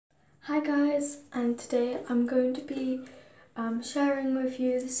Hi guys, and today I'm going to be sharing with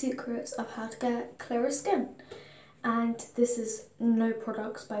you the secrets of how to get clearer skin. And this is no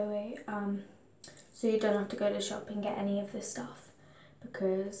products, by the way, so you don't have to go to the shop and get any of this stuff,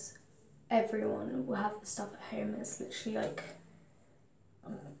 because everyone will have the stuff at home. It's literally like,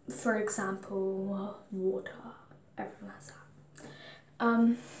 for example, water. Everyone has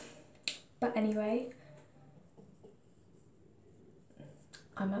that. But anyway,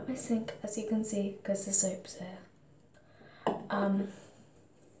 I'm at my sink, as you can see, because the soap's here. But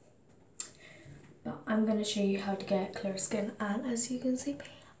I'm going to show you how to get clear skin, and as you can see,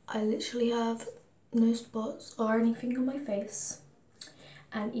 I literally have no spots or anything on my face,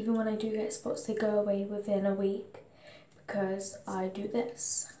 and even when I do get spots, they go away within a week because I do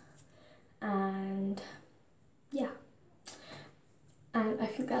this. And yeah, and I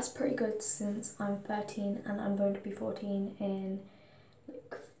think that's pretty good since I'm 13 and I'm going to be 14 in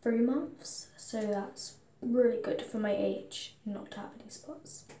like 3 months, so that's really good for my age not to have any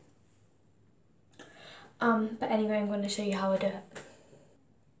spots. But anyway, I'm going to show you how I do it.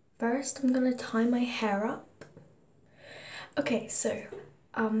 First, I'm going to tie my hair up. Okay, so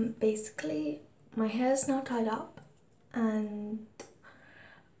basically my hair is now tied up, and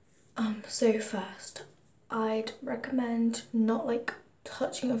so first I'd recommend not like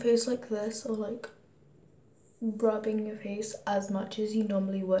touching your face like this or like rubbing your face as much as you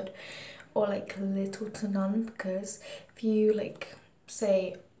normally would, or like little to none, because if you like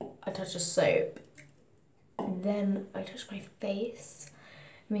say I touch a soap then I touch my face,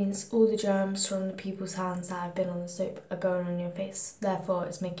 it means all the germs from the people's hands that have been on the soap are going on your face, therefore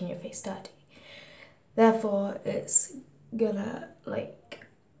it's making your face dirty, therefore it's gonna like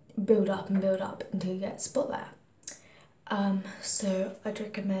build up until you get a spot there. So I'd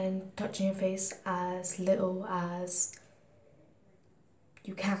recommend touching your face as little as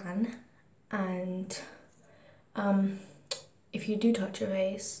you can, and if you do touch your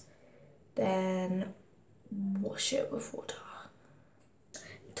face, then wash it with water.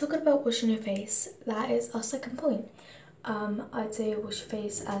 Talking about washing your face, that is our second point. I'd say wash your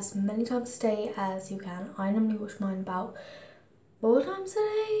face as many times a day as you can. I normally wash mine about 4 times a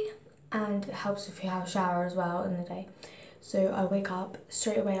day, and it helps if you have a shower as well in the day. So I wake up,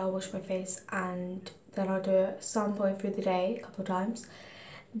 straight away I'll wash my face, and then I'll do it at some point through the day, a couple of times.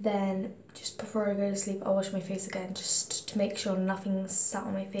 Then just before I go to sleep, I'll wash my face again just to make sure nothing's sat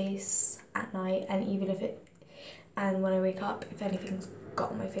on my face at night, and even if it, and when I wake up, if anything's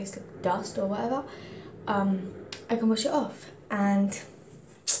got on my face like dust or whatever, I can wash it off, and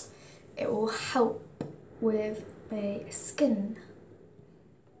it will help with my skin.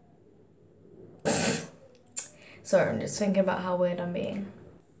 Sorry, I'm just thinking about how weird I'm being.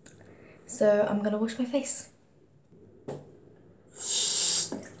 So I'm gonna wash my face.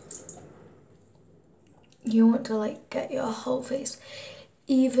 You want to like get your whole face,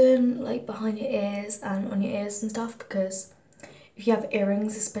 even like behind your ears and on your ears and stuff, because if you have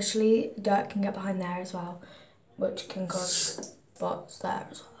earrings especially, dirt can get behind there as well, which can cause spots there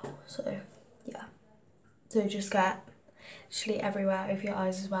as well. So yeah, so just get literally everywhere, over your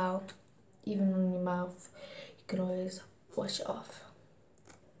eyes as well, even on your mouth. You can always wash it off.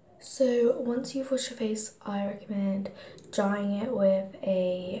 So once you've washed your face, I recommend drying it with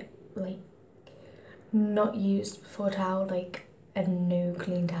a like not used before towel, like a new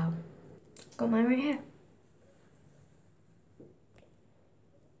clean towel. Got mine right here.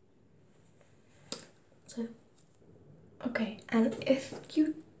 So, okay, and if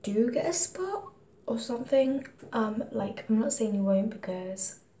you do get a spot or something, like I'm not saying you won't,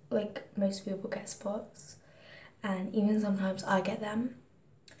 because like most people get spots, and even sometimes I get them,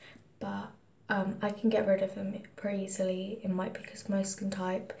 but I can get rid of them pretty easily. It might be because of my skin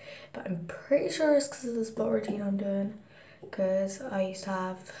type, but I'm pretty sure it's because of the spot routine I'm doing, because I used to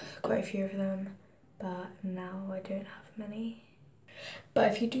have quite a few of them, but now I don't have many.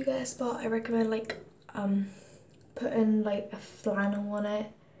 But if you do get a spot, I recommend like putting like a flannel on it.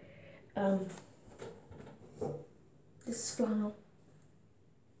 This flannel,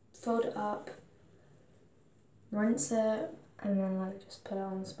 fold it up, rinse it, and then like just put it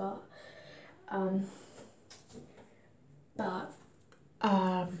on the spot.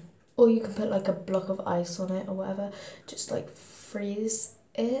 Or you can put like a block of ice on it or whatever, just like freeze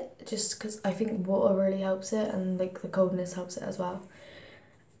it, just because I think water really helps it, and like the coldness helps it as well.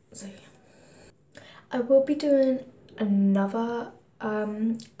 So yeah. I will be doing another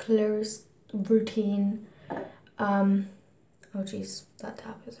clearest routine. Oh geez, that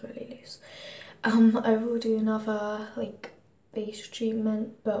tab is really loose. I will do another like facial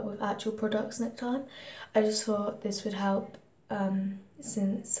treatment, but with actual products next time. I just thought this would help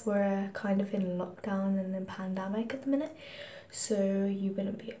since we're kind of in lockdown and in pandemic at the minute, so you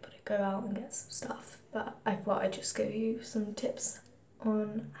wouldn't be able to go out and get some stuff. But I thought I'd just give you some tips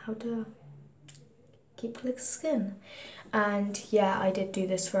on how to keep clear skin. And yeah, I did do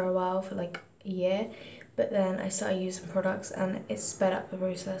this for a while, for like a year, but then I started using products and it sped up the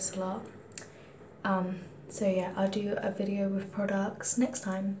process a lot. So yeah, I'll do a video with products next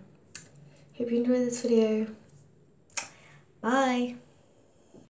time. Hope you enjoyed this video. Bye!